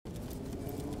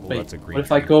Wait, that's a green. What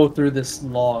if I go through this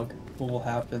log? What will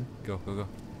happen? Go, go, go.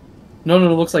 No,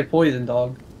 no, it looks like poison,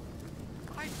 dog.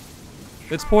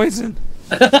 It's poison.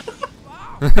 I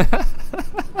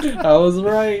was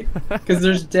right. Because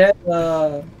there's dead,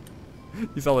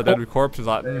 You saw the dead corpses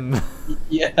on.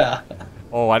 Yeah.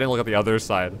 Oh, I didn't look at the other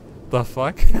side. The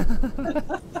fuck?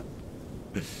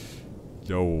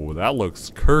 Yo, that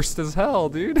looks cursed as hell,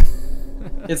 dude.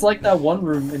 It's like that one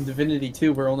room in Divinity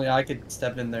 2 where only I could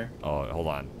step in there. Oh, hold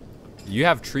on. You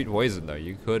have treat poison though.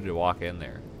 You could walk in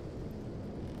there.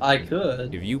 I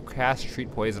could. If you cast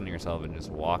treat poison on yourself and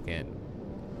just walk in.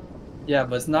 Yeah,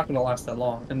 but it's not gonna last that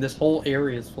long. And this whole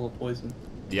area is full of poison.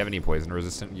 Do you have any poison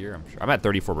resistant gear? I'm sure. I'm at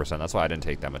 34%. That's why I didn't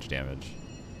take that much damage.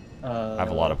 I have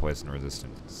a lot of poison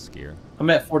resistance gear. I'm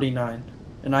at 49,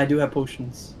 and I do have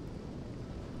potions.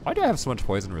 Why do I have so much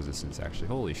poison resistance? Actually,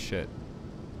 holy shit.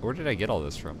 Where did I get all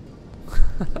this from?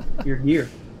 Your gear.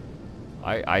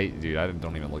 Dude, I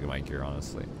don't even look at my gear,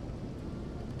 honestly.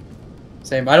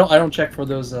 Same. I don't check for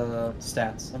those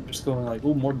stats. I'm just going like,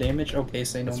 ooh, more damage. Okay,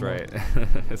 say no more. That's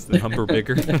right. Is the number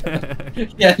bigger?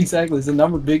 Yeah, exactly. Is the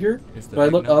number bigger? Do I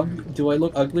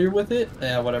look uglier with it?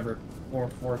 Yeah, whatever. More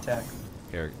attack.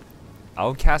 Here,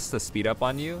 I'll cast the speed up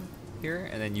on you here,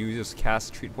 and then you just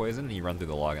cast treat poison, and you run through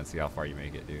the log and see how far you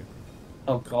make it, dude.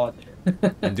 Oh god.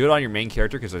 And do it on your main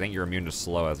character because I think you're immune to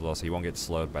slow as well, so you won't get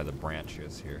slowed by the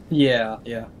branches here. Yeah,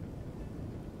 yeah.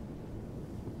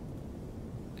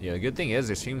 Yeah, the good thing is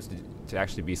there seems to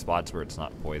actually be spots where it's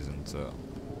not poisoned, so...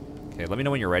 Okay, let me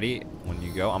know when you're ready. When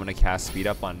you go, I'm going to cast speed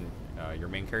up on your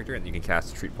main character, and you can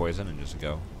cast treat poison and just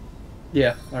go.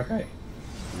 Yeah, okay.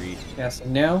 Treat.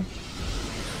 Casting now.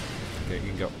 Okay, you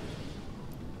can go.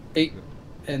 8.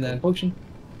 And then potion.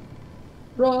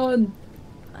 Run!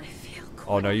 I feel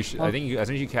Oh no, you should. I think as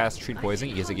soon as you cast treat poison,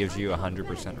 because it gives you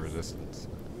 100% resistance.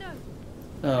 No.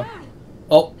 Oh.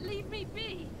 Oh. Leave me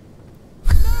be.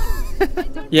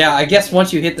 Yeah, I guess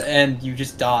once you hit the end, you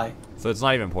just die. So it's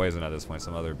not even poison at this point.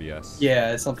 Some other BS.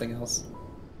 Yeah, it's something else.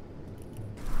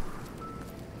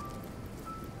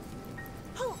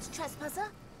 Halt, trespasser!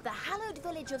 The hallowed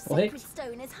village of Wait. Sacred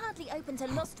Stone is hardly open to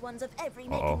lost ones of every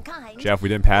make and kind. Jeff, we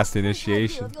didn't pass the Of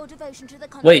initiation. your devotion to the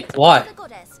Wait, convent, why? to the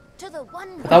goddess, to the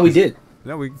one I thought we did.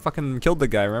 No, we fucking killed the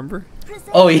guy. Remember? Present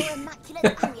Oh, your yeah.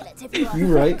 immaculate amulet if you are You're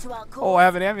right. to our cause. Oh, I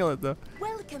have an amulet though.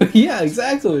 Welcome, Yeah,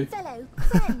 exactly. fellow,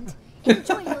 friend.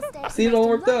 Enjoy your stay at See, it the all most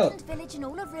worked out. enlightened village in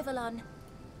all of Riverlon.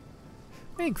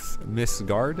 Thanks, Miss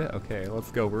Guard. Okay,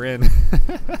 let's go. We're in.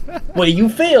 Wait, you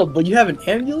failed, but you have an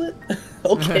amulet?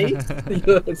 Okay.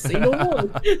 Say no more.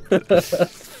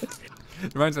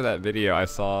 Reminds me of that video I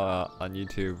saw on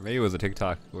YouTube. Maybe it was a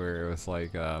TikTok where it was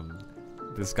like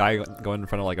this guy going in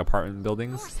front of like apartment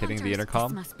buildings, hitting the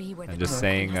intercom, and just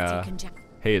saying,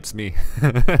 "Hey, it's me."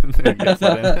 And then he gets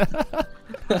let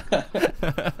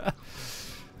in.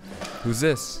 Who's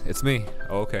this? It's me.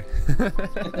 Oh, okay.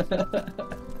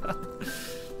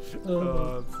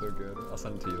 Oh, that's so good. I'll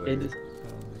send it to you later.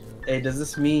 Hey, does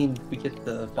this mean we get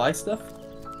to buy stuff?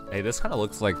 Hey, this kind of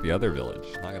looks like the other village.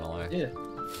 Not gonna lie. Yeah.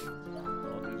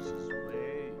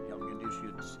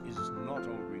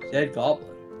 Dead goblin.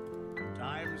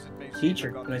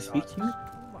 Teacher, can I speak to you?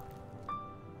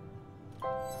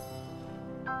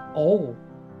 Oh.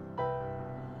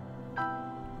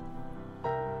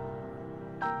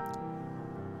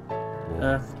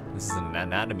 This is an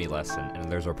anatomy lesson,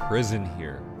 and there's a prison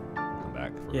here. I'll come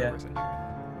back for Yeah. whoever's in here.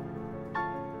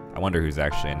 I wonder who's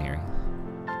actually in here.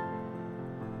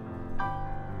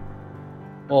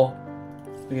 Well,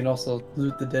 we can also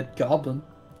loot the dead goblin.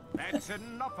 That's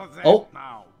enough of that Oh.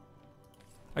 now.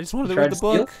 I just wanted to Try read to the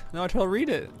steal? book. Now I try to read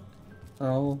it.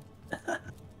 Oh.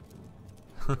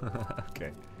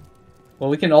 Okay. Well,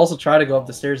 we can also try to go up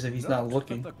the stairs if he's not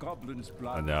looking. The goblin's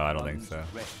blood No, I don't think runs so.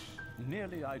 red,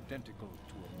 nearly identical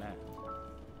to a man.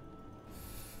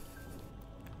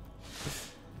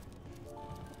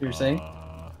 You're saying?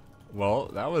 Well,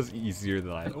 that was easier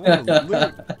than I. Oh,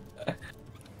 loot.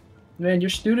 Man, your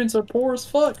students are poor as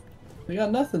fuck. We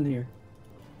got nothing here.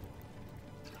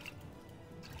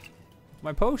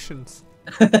 My potions.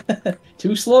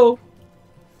 Too slow.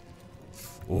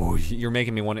 Oh, you're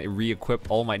making me want to re-equip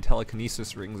all my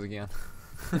telekinesis rings again.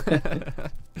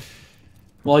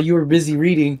 While you were busy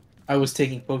reading, I was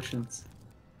taking potions.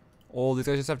 Oh, these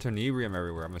guys just have tenebrium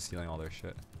everywhere. I'm stealing all their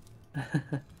shit.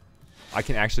 I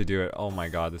can actually do it. Oh my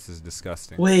god, this is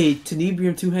disgusting. Wait,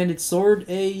 Tenebrium two-handed sword?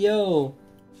 Hey, yo.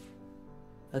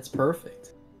 That's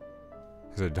perfect.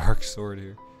 There's a dark sword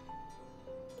here.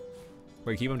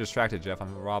 Wait, keep him distracted, Jeff.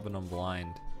 I'm robbing him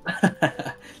blind.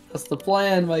 That's the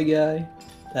plan, my guy.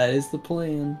 That is the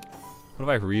plan. What if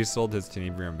I resold his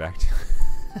tenebrium back to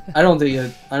I don't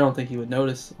think he would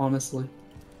notice, honestly.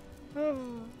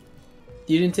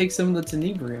 You didn't take some of the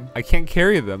tenebrium. I can't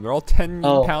carry them. They're all 10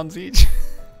 Oh. pounds each.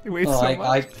 They weigh Oh, so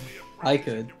much. I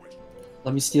could.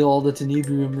 Let me steal all the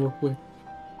tenebrium real quick.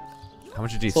 How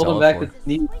much did you Sold sell them it back for?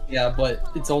 to yeah, but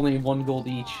it's only 1 gold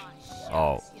each.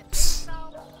 Oh. Psst.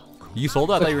 You sold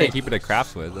it? I thought you were gonna Okay. keep it at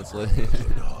crafts with. That's what.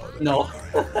 No.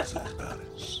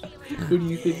 Who do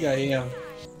you think I am?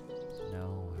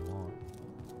 No, I won't.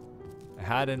 I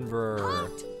had Inver.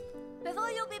 Before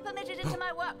you'll be permitted into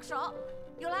my workshop,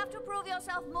 you'll have to prove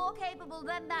yourself more capable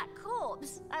than that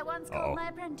corpse I once called my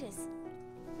apprentice.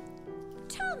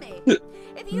 Tell me,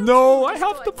 if you No, truly I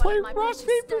have to destroyed play one of my rock, precious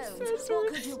paper, stones, scissors.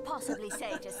 what could you possibly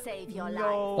say to save your life?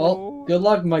 Well, good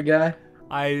luck, my guy.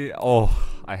 I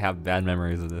have bad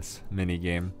memories of this mini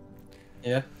game.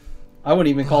 Yeah. I wouldn't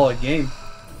even call it a game.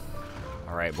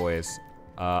 All right, boys.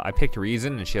 I picked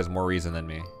reason, and she has more reason than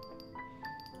me.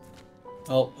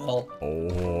 Oh, well.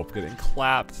 Oh, I'm getting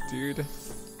clapped, dude.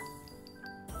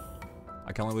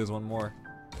 I can only lose one more.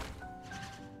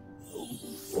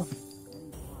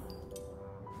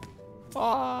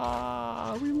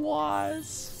 Ah, we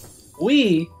lost.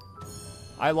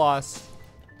 I lost.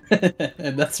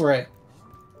 That's right.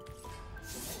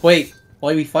 Wait,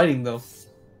 why are we fighting though?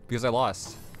 Because I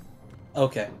lost.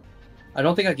 Okay. I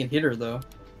don't think I can hit her though.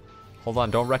 Hold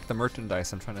on, don't wreck the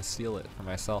merchandise. I'm trying to steal it for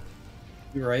myself.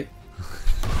 You're right.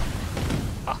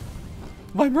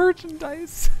 My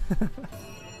merchandise!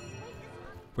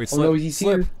 Wait, Oh slip, no, he's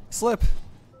slip, here. slip!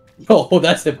 Oh,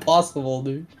 that's impossible,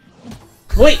 dude.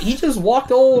 Wait, he just walked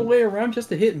all the way around just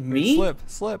to hit me? Slip,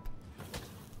 slip!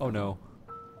 Oh no.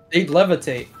 They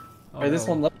levitate. Oh, Alright, this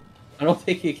no. one I don't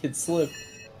think it can slip.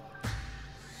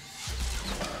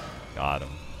 Got him.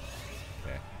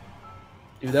 Okay.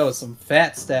 Dude, that was some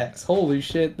fat stacks. Holy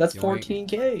shit, that's Yoink.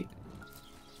 14k.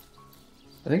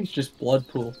 I think it's just blood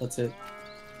pool, that's it.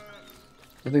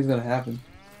 Nothing's gonna happen.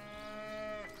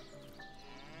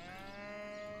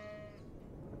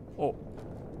 Oh,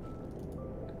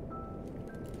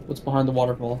 What's behind the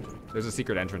waterfall? there's a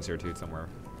secret entrance here too, somewhere.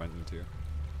 Find them too.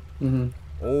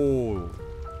 Mm-hmm. Oh,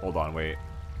 hold on, wait.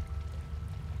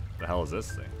 The hell is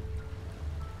this thing?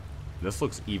 This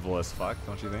looks evil as fuck,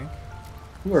 don't you think?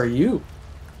 Who are you?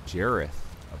 Jareth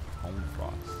of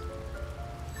Homefrost.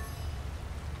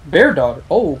 Bear Daughter.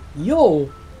 Oh,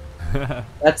 yo.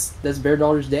 That's Bear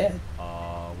Daughter's dad.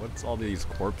 What's all these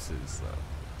corpses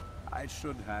though? I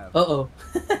should have. Uh-oh.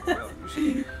 Well, you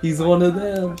see, He's one of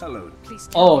them. hello. Please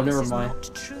Oh, tell me never this is mind.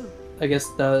 not true. I guess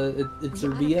it's We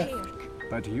her are BF. paired.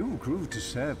 But you proved to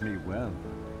serve me well.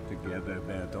 Together,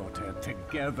 their daughter,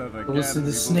 together again. Listen to we the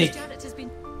will- snake. Janet has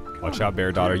been. Watch out,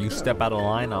 bear daughter. You step out of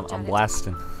line, I'm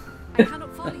blasting. I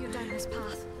cannot follow you down this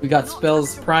path. We got Not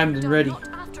spells after primed what and you've ready. done,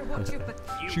 not after what you've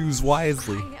become. Choose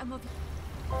wisely. I am of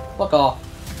Fuck off.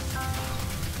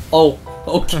 Oh,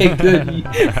 okay, good.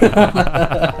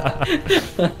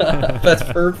 That's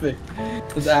perfect.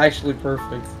 That's actually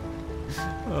perfect.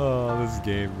 Oh, this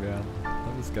game, man.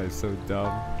 Oh, this guy's so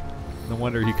dumb. No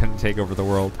wonder he couldn't take over the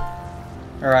world.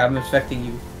 Alright, I'm infecting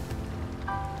you.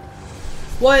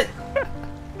 What?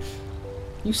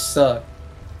 You suck.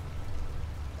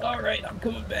 Alright, I'm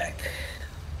coming back.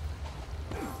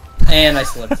 And I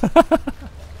slipped.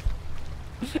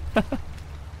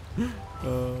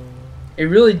 It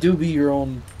really do be your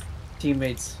own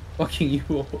teammates fucking you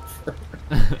over.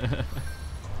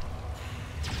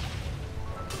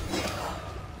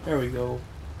 There we go.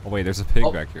 Oh wait, there's a pig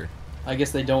Oh. back here. I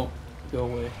guess they don't go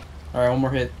away. Alright, one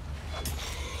more hit.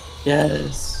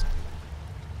 Yes.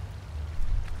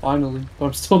 Finally. But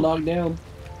I'm still knocked down.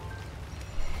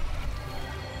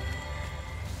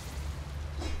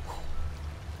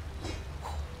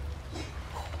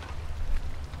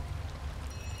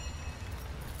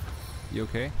 You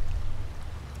okay?